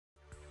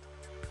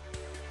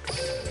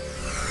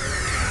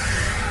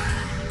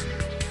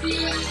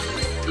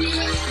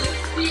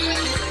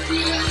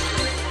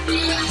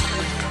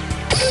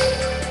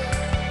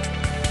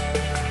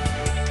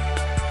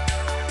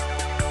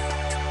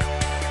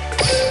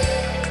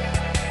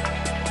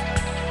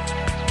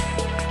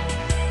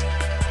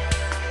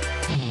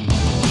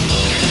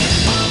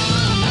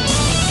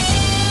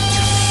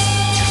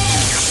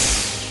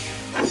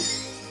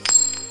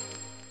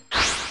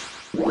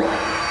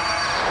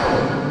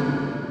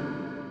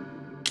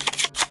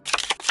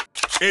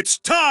It's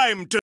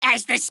time to...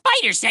 As the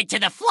spider said to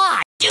the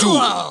fly,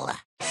 duel!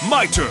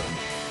 My turn.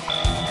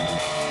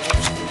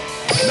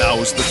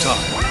 Now's the time.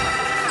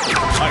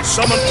 I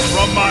summon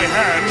from my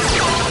hand.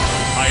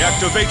 I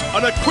activate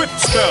an equip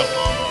spell.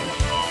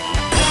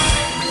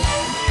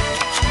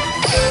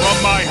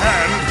 From my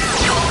hand,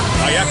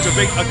 I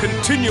activate a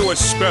continuous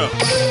spell.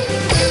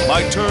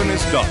 My turn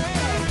is done.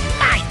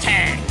 My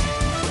turn.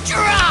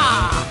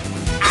 Draw!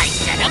 I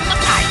set up a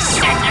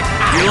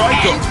Here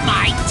I go.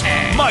 My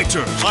turn. My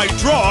turn. I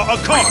draw a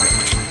card.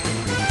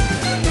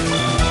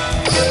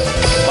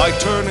 My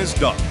turn is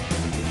done.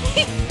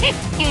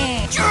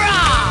 Draw!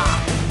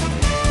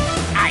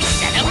 I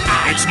set up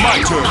It's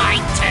my turn. My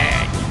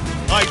turn.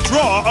 I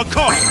draw a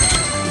card.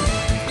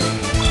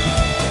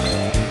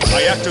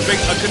 I activate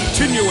a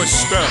continuous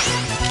spell.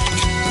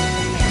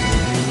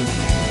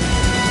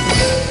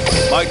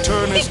 My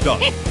turn is done.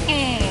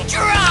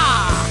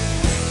 Draw!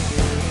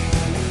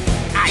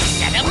 I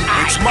set up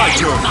It's my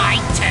turn. My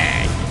turn.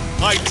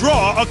 I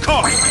draw a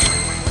card.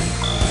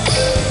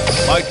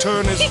 My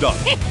turn is done.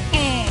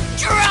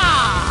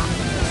 Draw!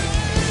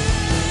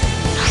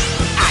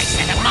 I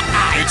set up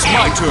It's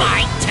my turn.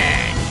 My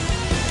turn.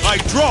 I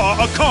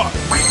draw a card.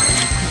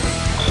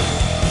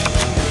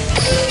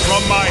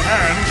 From my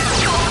hand,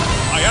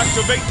 I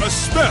activate a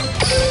spell.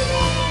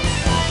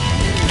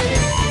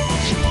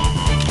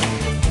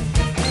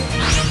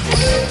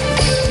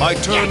 My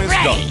turn Get is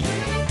ready. done.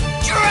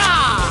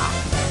 Draw!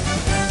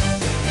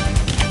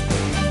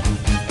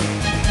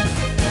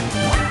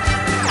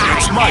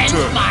 It's my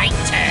turn. My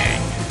turn.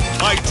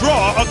 I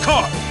draw a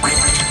card.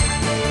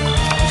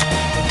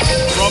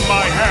 From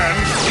my hand,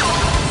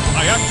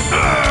 I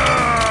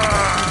activate...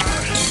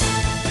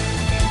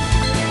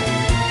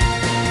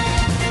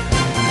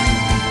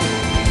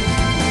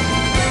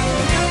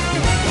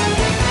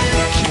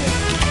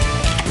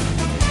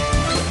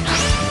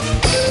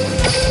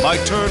 My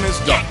turn is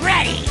done. Get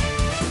ready.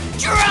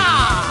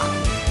 Draw!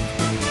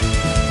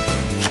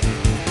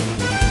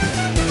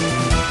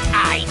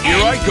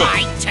 Here I go.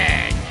 My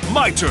turn.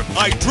 My turn.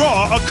 I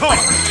draw a card.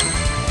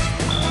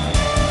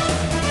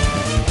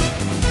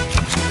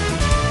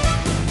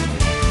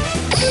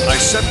 I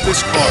set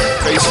this card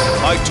face.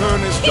 My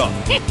turn is done.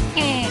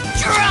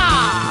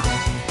 Draw!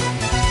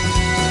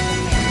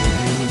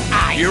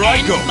 Here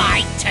I go.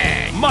 My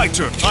turn. My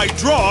turn. I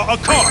draw a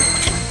card.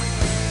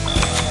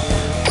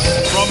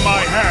 From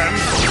my hand,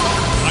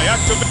 I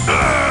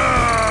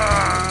activate...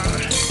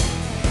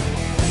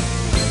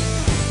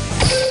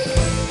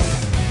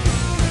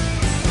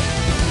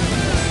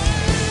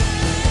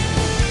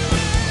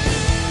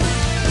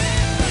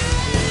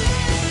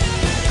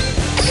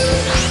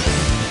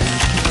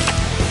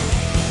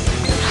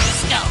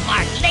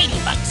 Skull-marked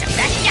ladybug's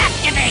effect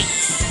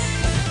activates.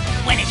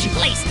 When it's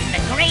placed in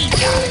the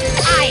graveyard,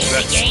 I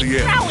That's begin the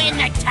end. throw in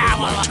the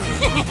towel.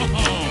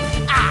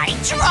 I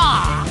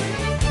draw.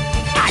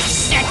 I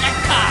set a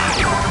card.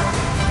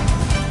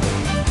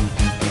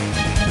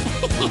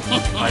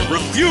 I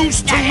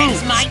refuse to That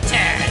lose. ends my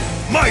turn.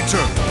 My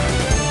turn.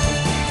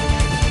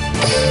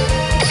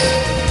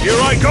 Here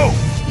I go.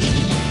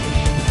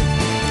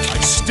 I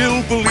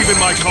still believe in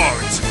my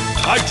cards.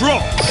 I draw.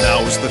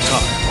 Now's the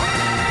time.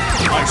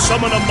 I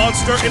summon a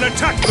monster in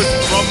attack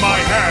position. From my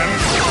hand,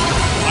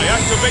 I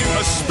activate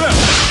a spell.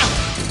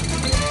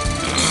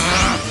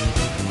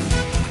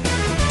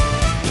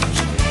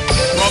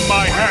 From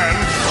my hand,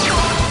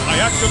 I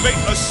activate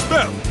a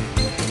spell.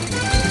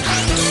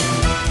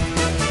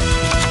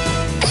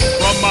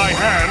 From my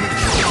hand,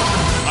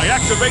 I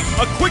activate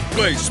a quick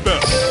play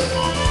spell.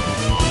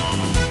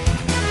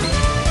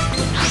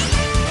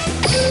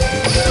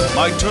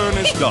 My turn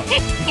is done.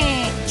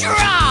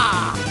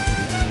 Draw!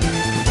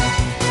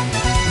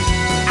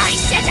 I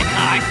set a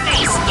card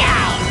face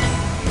down.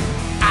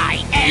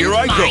 I end Here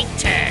I my go.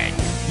 turn.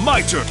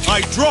 My turn.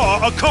 I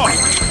draw a card.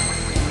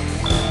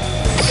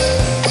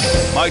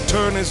 My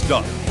turn is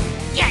done.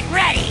 Get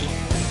ready.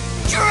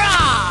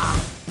 Draw!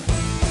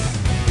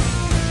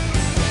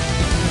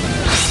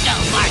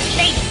 Skull-marked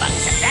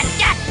ladybug's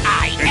effect.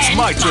 I It's end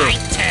my turn.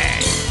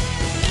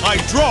 I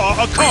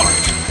draw a card.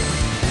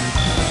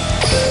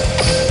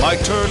 My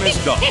turn is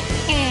done.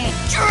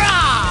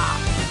 Draw!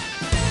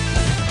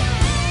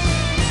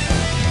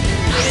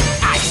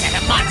 I set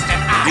a monster.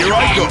 Here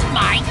I go. end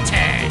my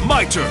turn.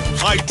 My turn.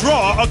 I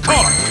draw a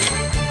card.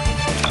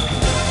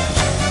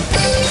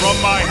 From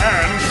my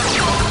hand,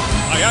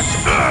 I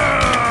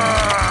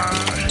activate...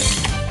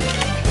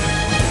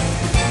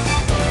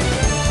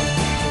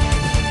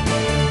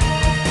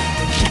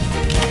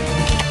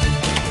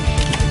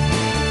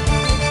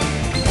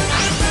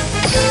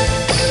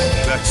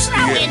 That's the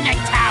Throw in end. the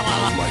towel.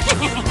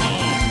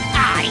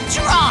 I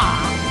draw.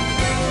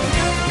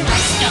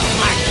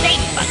 Skull-marked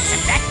ladybug's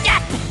effect.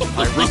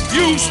 I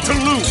refuse to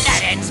lose.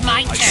 That ends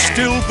my turn. I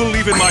still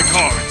believe in my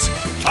cards.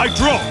 I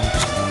draw.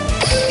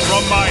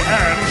 From my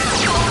hand,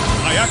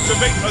 I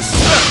activate a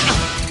spell.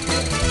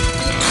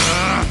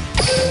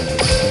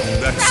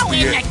 That's Throw the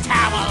in end. the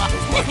towel.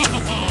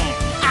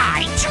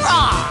 I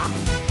draw.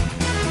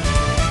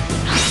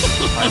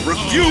 I I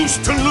refuse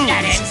to lose!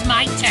 That ends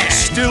my turn.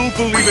 Still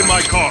believe in my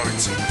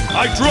cards.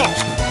 I draw.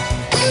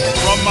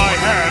 From my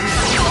hand,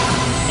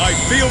 my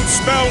field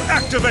spell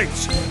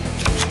activates.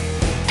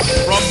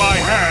 From my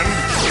hand,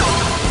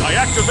 I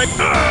activate.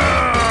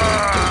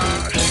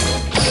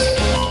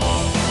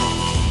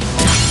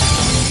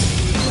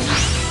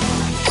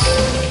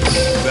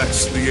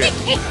 That's the end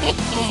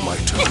of my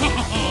turn.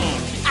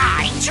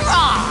 I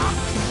draw.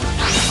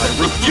 I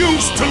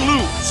refuse to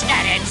lose.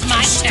 That ends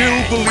my Still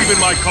turn. believe in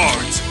my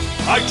cards.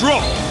 I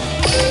draw.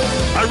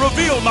 I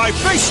reveal my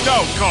face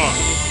down card.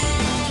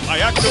 I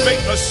activate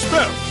a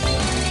spell.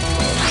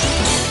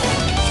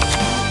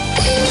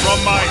 From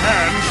my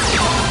hand,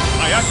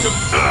 I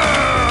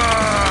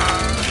activate.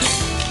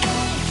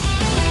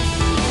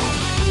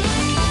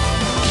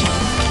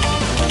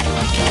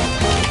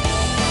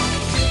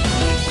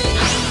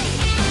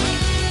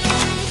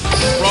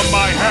 From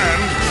my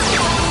hand,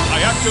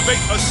 I activate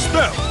a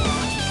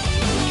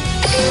spell.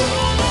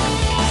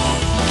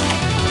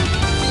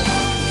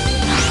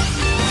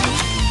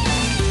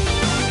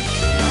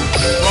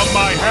 From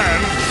my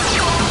hand,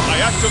 I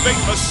activate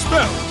a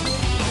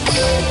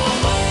spell.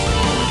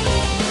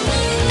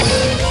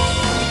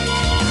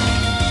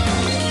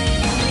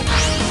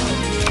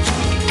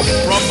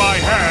 From my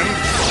hand,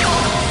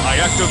 I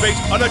activate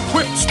an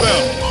equip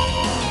spell.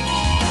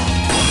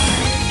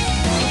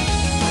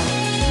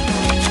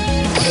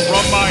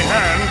 From my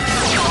hand,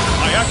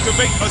 I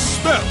activate a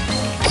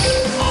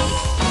spell.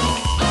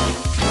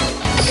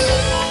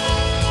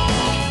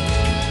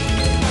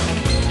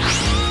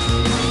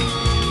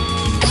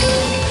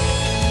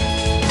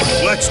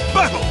 Let's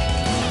battle!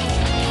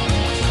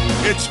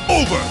 It's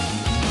over!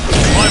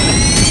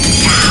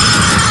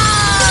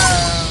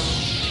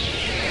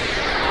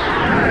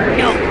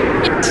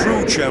 No.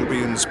 True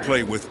champions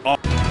play with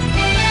honor.